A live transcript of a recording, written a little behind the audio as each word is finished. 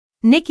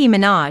Nicki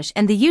Minaj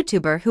and the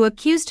YouTuber who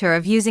accused her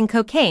of using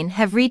cocaine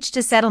have reached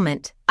a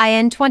settlement.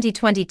 In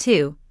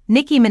 2022,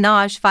 Nicki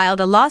Minaj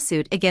filed a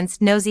lawsuit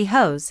against Nosy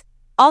Hoes,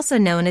 also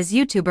known as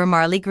YouTuber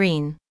Marley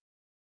Green.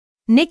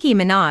 Nicki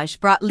Minaj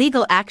brought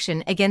legal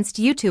action against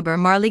YouTuber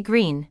Marley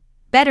Green,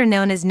 better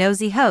known as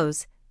Nosy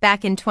Hoes,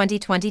 back in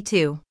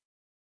 2022.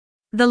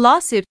 The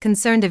lawsuit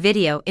concerned a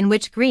video in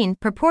which Green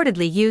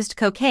purportedly used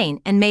cocaine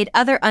and made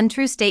other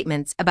untrue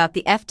statements about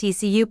the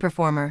FTCU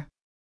performer.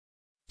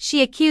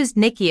 She accused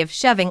Nicki of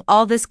shoving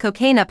all this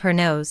cocaine up her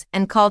nose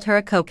and called her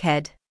a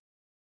cokehead.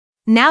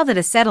 Now that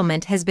a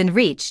settlement has been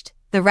reached,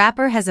 the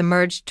rapper has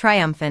emerged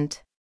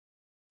triumphant.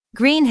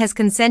 Green has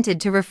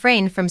consented to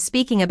refrain from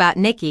speaking about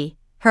Nicki,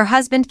 her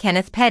husband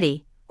Kenneth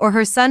Petty, or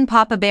her son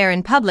Papa Bear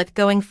in public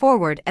going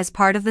forward as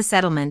part of the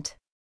settlement.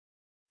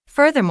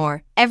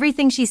 Furthermore,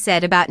 everything she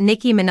said about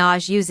Nicki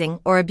Minaj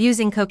using or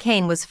abusing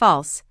cocaine was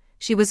false,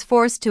 she was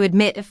forced to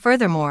admit.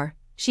 Furthermore,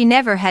 she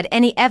never had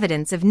any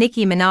evidence of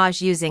Nicki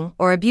Minaj using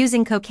or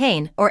abusing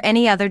cocaine or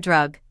any other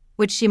drug,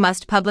 which she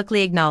must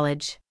publicly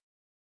acknowledge.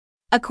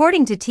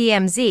 According to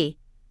TMZ,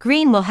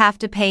 Green will have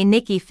to pay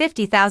Nicki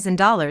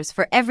 $50,000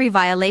 for every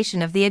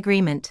violation of the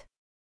agreement.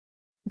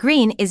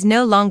 Green is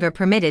no longer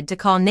permitted to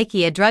call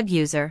Nicki a drug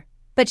user,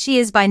 but she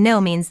is by no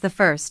means the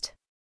first.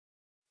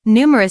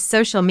 Numerous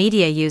social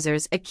media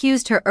users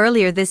accused her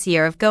earlier this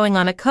year of going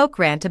on a coke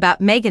rant about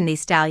Megan Thee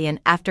Stallion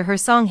after her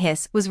song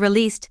Hiss was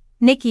released.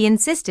 Nicki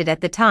insisted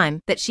at the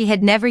time that she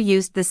had never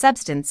used the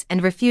substance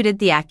and refuted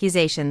the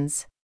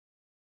accusations.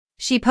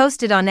 She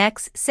posted on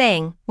X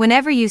saying,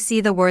 "Whenever you see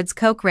the words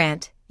coke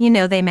rant, you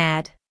know they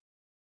mad.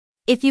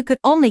 If you could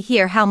only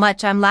hear how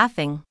much I'm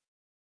laughing."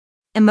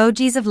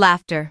 Emojis of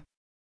laughter.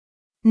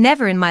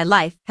 Never in my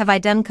life have I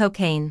done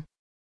cocaine.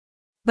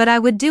 But I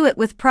would do it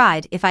with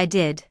pride if I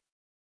did.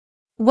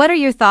 What are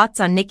your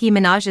thoughts on Nicki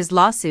Minaj's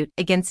lawsuit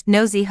against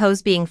Nosy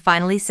Hoes being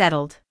finally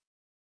settled?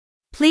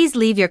 Please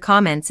leave your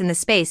comments in the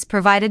space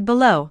provided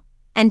below,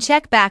 and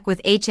check back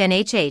with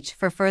HNHH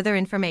for further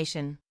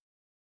information.